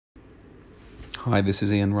Hi, this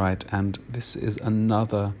is Ian Wright, and this is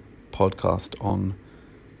another podcast on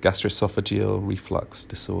gastroesophageal reflux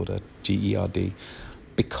disorder, GERD,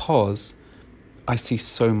 because I see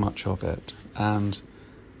so much of it, and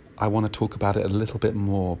I want to talk about it a little bit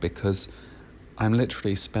more because I'm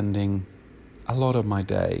literally spending a lot of my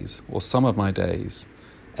days, or some of my days,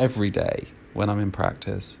 every day when I'm in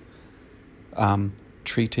practice,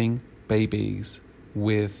 treating babies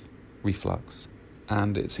with reflux,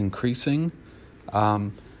 and it's increasing.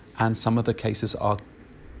 And some of the cases are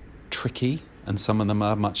tricky and some of them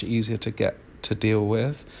are much easier to get to deal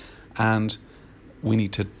with, and we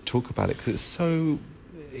need to talk about it because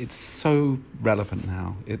it's so relevant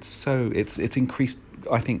now. It's increased,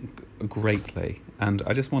 I think, greatly, and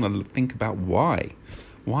I just want to think about why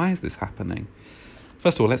is this happening.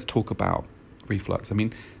 First of all, let's talk about reflux. I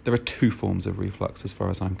mean, there are two forms of reflux as far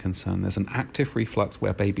as I'm concerned. There's an active reflux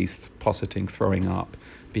where babies positing, throwing up,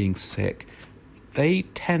 being sick. They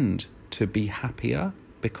tend to be happier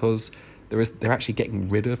because they're actually getting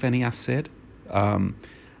rid of any acid, and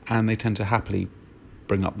they tend to happily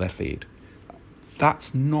bring up their feed.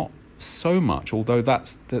 That's not so much, although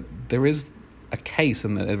there is a case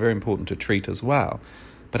and they're very important to treat as well.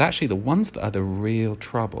 But actually the ones that are the real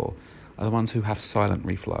trouble are the ones who have silent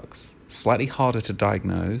reflux, slightly harder to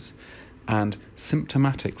diagnose and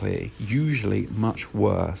symptomatically usually much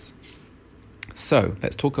worse. So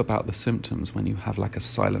let's talk about the symptoms when you have like a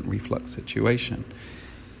silent reflux situation.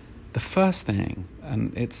 The first thing,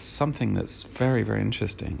 and it's something that's very, very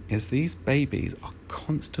interesting, is these babies are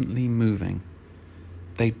constantly moving.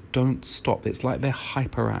 They don't stop. It's like they're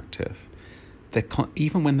hyperactive.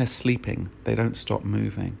 Even when they're sleeping, they don't stop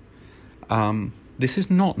moving. This is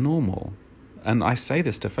not normal. And I say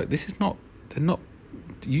this to folks, they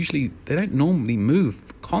don't normally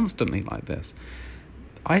move constantly like this.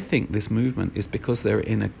 I think this movement is because they're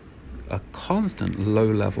in a constant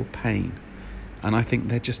low-level pain. And I think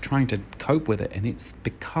they're just trying to cope with it. And it's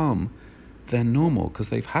become their normal because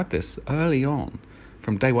they've had this early on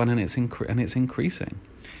from day one, and it's increasing.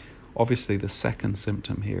 Obviously, the second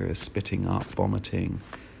symptom here is spitting up, vomiting,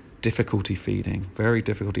 difficulty feeding, very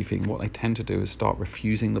difficulty feeding. What they tend to do is start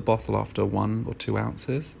refusing the bottle after 1 or 2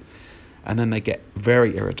 ounces. And then they get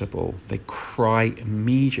very irritable. They cry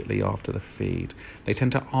immediately after the feed. They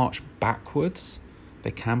tend to arch backwards.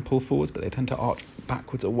 They can pull forwards, but they tend to arch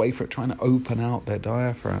backwards away from it, trying to open out their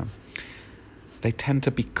diaphragm. They tend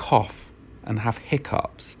to cough and have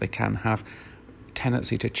hiccups. They can have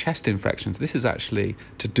tendency to chest infections. This is actually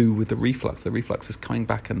to do with the reflux. The reflux is coming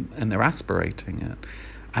back and they're aspirating it.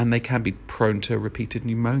 And they can be prone to repeated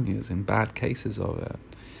pneumonias in bad cases of it.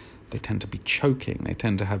 They tend to be choking. They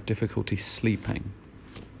tend to have difficulty sleeping.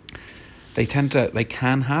 They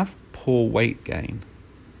can have poor weight gain.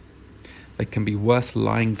 They can be worse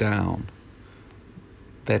lying down.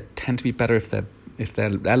 They tend to be better if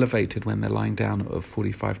they're elevated when they're lying down at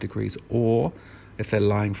 45 degrees, or if they're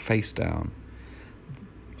lying face down.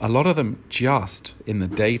 A lot of them just in the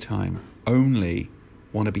daytime only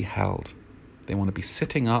want to be held. They want to be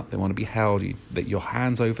sitting up. They want to be held. Your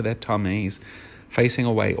hands over their tummies, facing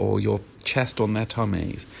away, or your chest on their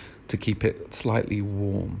tummies to keep it slightly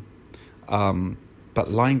warm.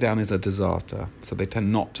 But lying down is a disaster, so they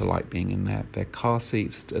tend not to like being in their car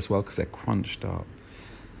seats as well because they're crunched up.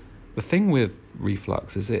 The thing with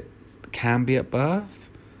reflux is it can be at birth,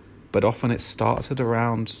 but often it starts at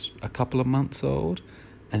around a couple of months old,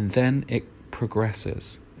 and then it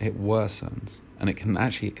progresses, it worsens, and it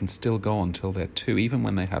can still go on till they're 2, even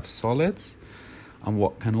when they have solids. And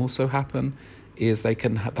what can also happen is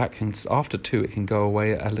after 2 it can go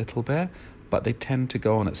away a little bit, but they tend to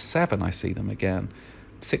go on at 7. I see them again,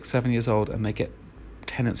 6, 7 years old, and they get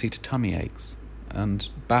tendency to tummy aches and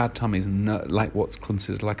bad tummies, like what's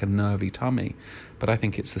considered like a nervy tummy. But I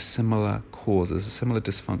think it's a similar cause. There's a similar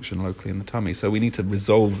dysfunction locally in the tummy, so we need to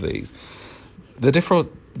resolve these. The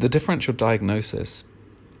differential diagnosis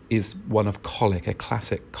is one of colic, a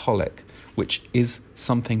classic colic, which is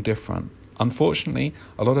something different. Unfortunately,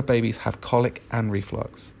 a lot of babies have colic and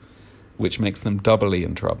reflux, which makes them doubly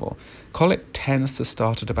in trouble. Colic tends to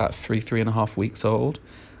start at about 3.5 weeks old,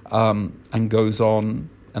 and goes on,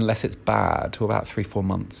 unless it's bad, to about 3-4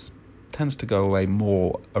 months. Tends to go away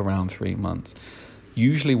more around 3 months.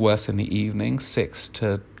 Usually worse in the evening, 6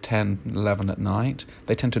 to 10, 11 at night.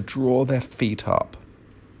 They tend to draw their feet up.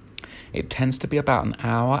 It tends to be about an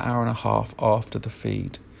hour and a half after the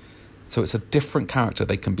feed. So it's a different character.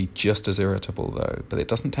 They can be just as irritable though, but it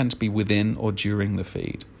doesn't tend to be within or during the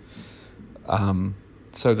feed.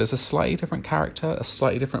 So there's a slightly different character, a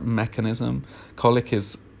slightly different mechanism. Colic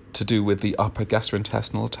is to do with the upper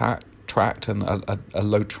gastrointestinal tract and a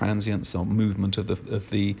low transience or movement of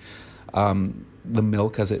the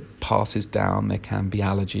milk as it passes down. There can be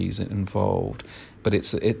allergies involved, but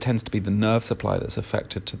it tends to be the nerve supply that's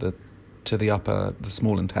affected to the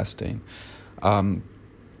small intestine,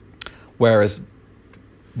 whereas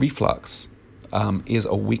reflux is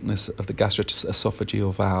a weakness of the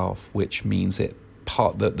gastroesophageal valve, which means the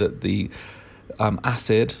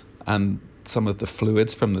acid and some of the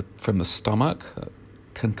fluids from the stomach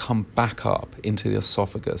can come back up into the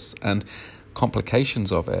esophagus, and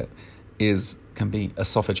complications of it can be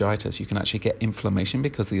esophagitis. You can actually get inflammation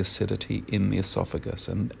because of the acidity in the esophagus,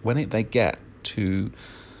 and when they get to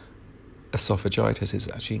esophagitis, it's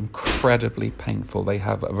actually incredibly painful. They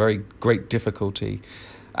have a very great difficulty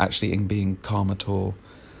actually in being calm at all.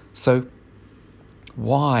 So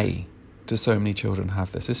why do so many children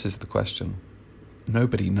have this? This is the question.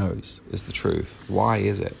 Nobody knows, is the truth. Why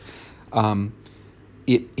is it?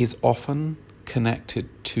 It is often connected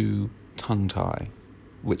to tongue tie,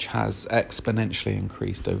 which has exponentially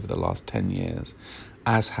increased over the last 10 years,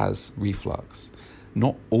 as has reflux.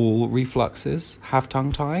 Not all refluxes have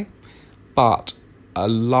tongue tie, but a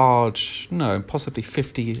large, possibly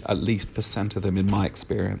 50 at least % of them, in my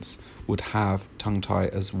experience, would have tongue tie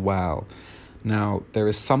as well. Now, there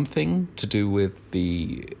is something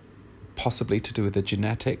possibly to do with the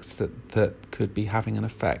genetics that could be having an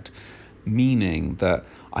effect, meaning that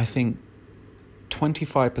I think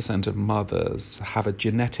 25% of mothers have a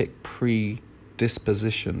genetic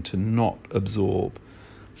predisposition to not absorb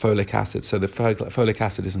folic acid, so the folic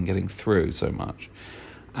acid isn't getting through so much.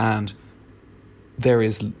 And there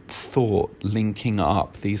is thought linking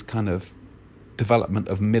up these kind of development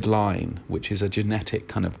of midline, which is a genetic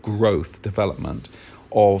kind of growth development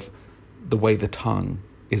of the way the tongue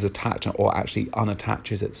is attached or actually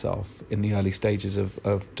unattaches itself in the early stages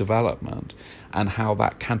of development, and how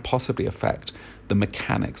that can possibly affect the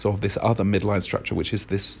mechanics of this other midline structure, which is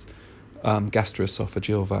this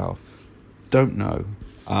gastroesophageal valve. Don't know.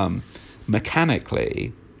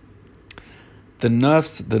 Mechanically, the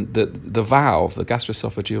nerves, the valve, the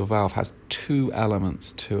gastroesophageal valve, has two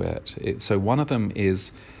elements to it. So one of them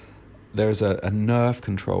is there's a nerve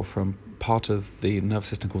control from part of the nerve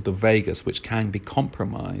system called the vagus, which can be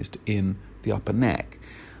compromised in the upper neck.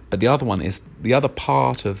 But the other one is the other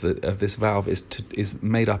part of this valve is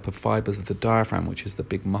made up of fibers of the diaphragm, which is the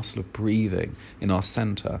big muscle of breathing in our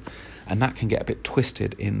center, and that can get a bit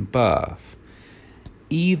twisted in birth.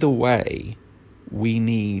 Either way, we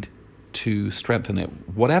need to strengthen it.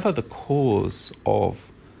 Whatever the cause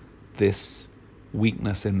of this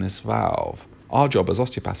weakness in this valve, our job as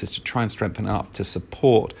osteopaths is to try and strengthen it up, to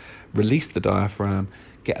support, release the diaphragm,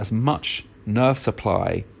 get as much nerve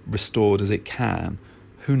supply restored as it can.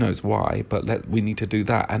 Who knows why, but we need to do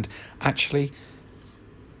that. And actually,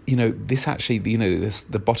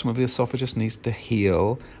 the bottom of the esophagus needs to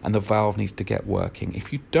heal and the valve needs to get working.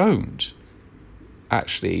 If you don't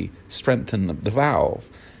actually strengthen the valve,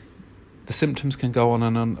 the symptoms can go on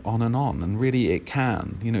and on, and really it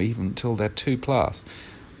can, even until they're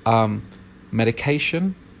 2+.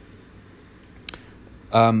 Medication,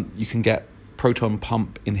 you can get proton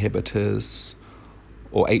pump inhibitors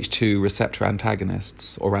or H2 receptor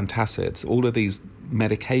antagonists or antacids. All of these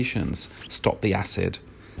medications stop the acid,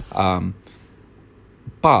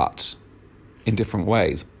 but in different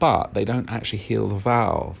ways, but they don't actually heal the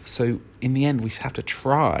valve. So in the end, we have to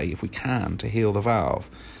try, if we can, to heal the valve.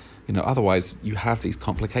 Otherwise you have these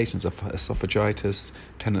complications of esophagitis,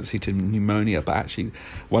 tendency to pneumonia. But actually,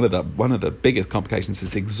 one of the biggest complications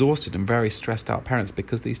is exhausted and very stressed out parents,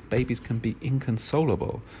 because these babies can be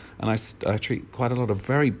inconsolable. And I treat quite a lot of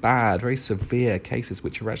very bad, very severe cases,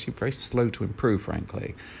 which are actually very slow to improve,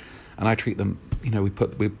 frankly. And I treat them.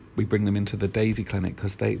 We bring them into the Daisy Clinic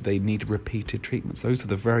because they need repeated treatments. Those are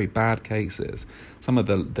the very bad cases. Some of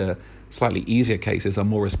the slightly easier cases are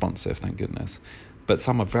more responsive, thank goodness. But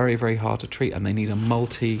some are very, very hard to treat, and they need a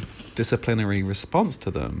multidisciplinary response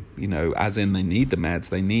to them, as in they need the meds,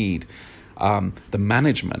 they need the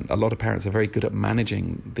management. A lot of parents are very good at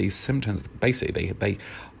managing these symptoms. Basically, they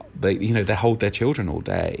hold their children all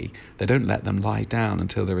day. They don't let them lie down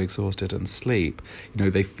until they're exhausted and sleep.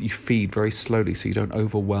 You feed very slowly so you don't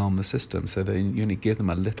overwhelm the system. So you only give them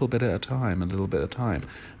a little bit at a time, and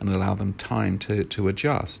allow them time to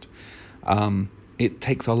adjust. It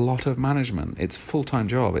takes a lot of management. It's a full-time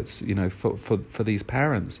job. It's, for these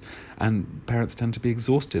parents, and parents tend to be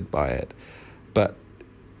exhausted by it. But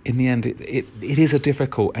in the end, it is a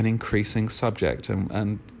difficult and increasing subject,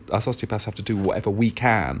 and us osteopaths have to do whatever we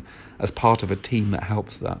can as part of a team that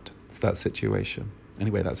helps that situation.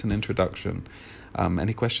 Anyway, that's an introduction.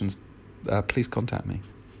 Any questions, please contact me.